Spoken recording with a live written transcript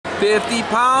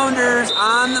50-pounders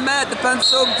on the mat, Defense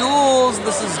Soap Duels.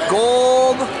 This is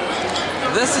gold.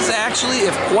 This is actually,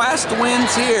 if Quest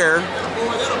wins here,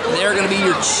 they're going to be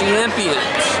your champions.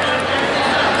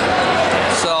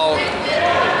 So,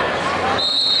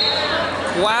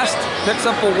 Quest picks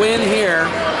up a win here,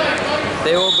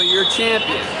 they will be your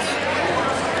champions.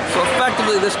 So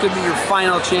effectively, this could be your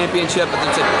final championship.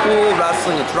 It's a cool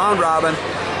wrestling, it's round robin.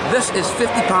 This is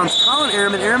 50 pounds. Collin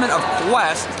Ariman of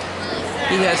Quest.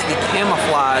 He has the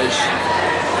camouflage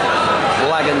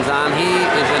leggings on. He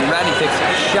is in red. He takes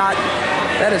a shot.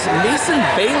 That is Mason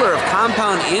Baylor of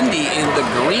Compound Indy in the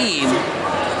green.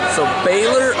 So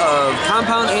Baylor of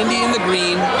Compound Indy in the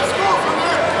green.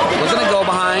 We're going to go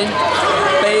behind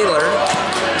Baylor,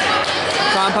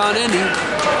 Compound Indy,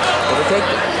 for the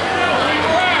takedown.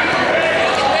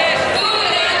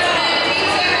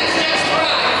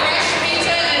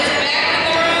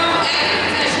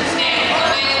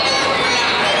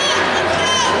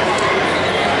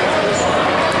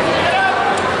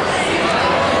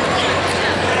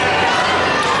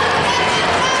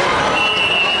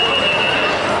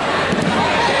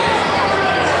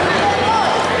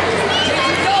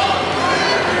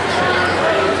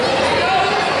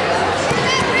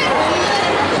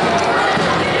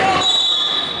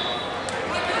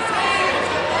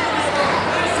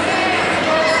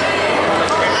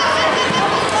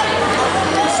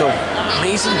 So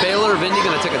Mason Baylor of Indy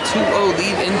going to take a 2-0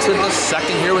 lead into the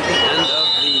second here with the end of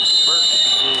the first.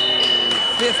 And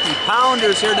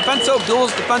 50-pounders here. Defense Soap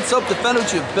Duels, Defense Soap, defend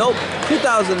what you've built.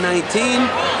 2019.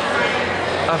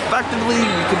 Effectively,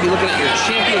 we could be looking at your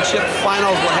championship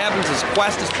finals. What happens is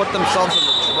Quest has put themselves in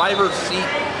the driver's seat.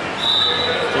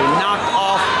 They knocked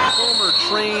off Homer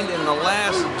Trained in the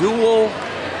last duel.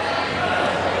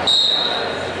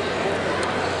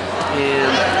 And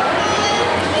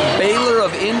Baylor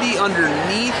of Indy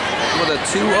underneath with a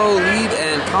 2-0 lead,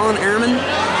 and Collin Ariman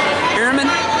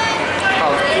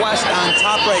of Quest on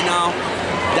top right now,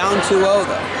 down 2-0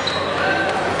 though.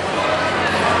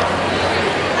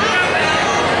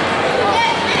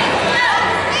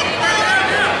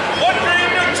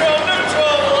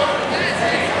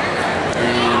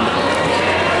 And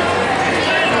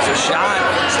there's a shot.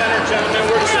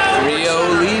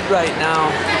 3-0 lead right now.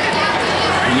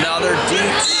 Another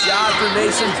deep shot for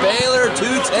Mason Baylor, 2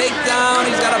 takedown.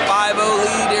 He's got a 5-0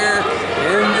 lead here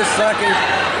in the second.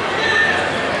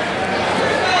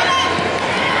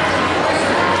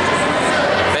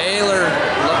 Baylor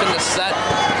looking to set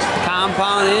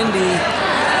Compound Indy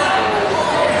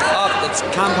up. It's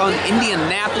Compound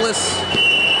Indianapolis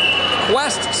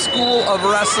Quest School of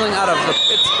Wrestling out of the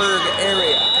Pittsburgh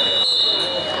area.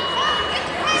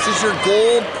 This is your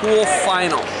gold pool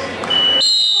final.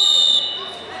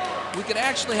 We could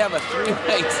actually have a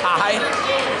 3-way tie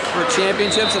for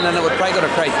championships, and then it would probably go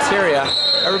to criteria.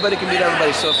 Everybody can beat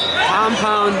everybody. So if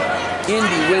Compound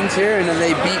Indy wins here and then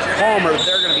they beat Palmer,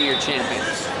 they're going to be your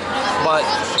champions. But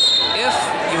if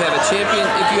you have a champion,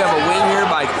 if you have a win here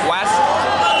by Quest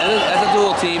as a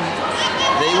dual team,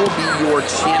 they will be your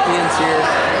champions here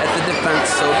at the Defense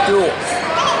Soap Duels.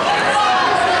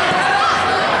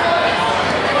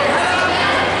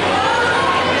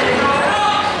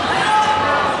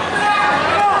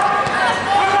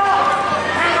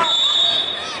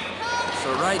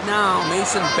 Right now,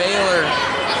 Mason Baylor,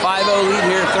 5-0 lead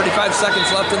here, 35 seconds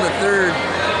left in the third.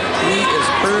 He is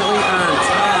currently on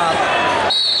top.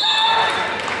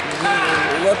 He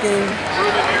is looking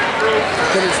to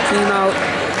put his team out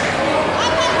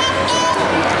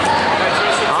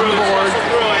on the board.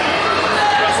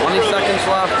 20 seconds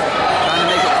left, trying to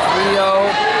make it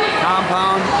 3-0,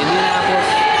 Compound, Indianapolis.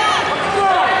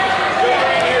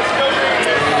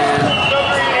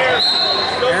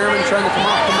 And Ariman trying to come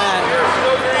off the mat.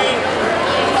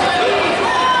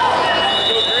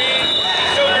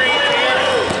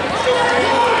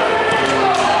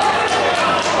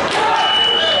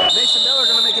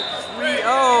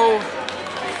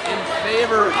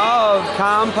 Of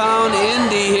Compound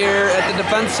Indy here at the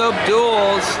Defense Soap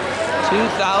Duels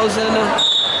 2019.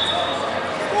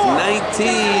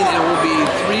 It will be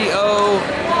 3-0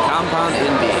 Compound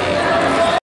Indy.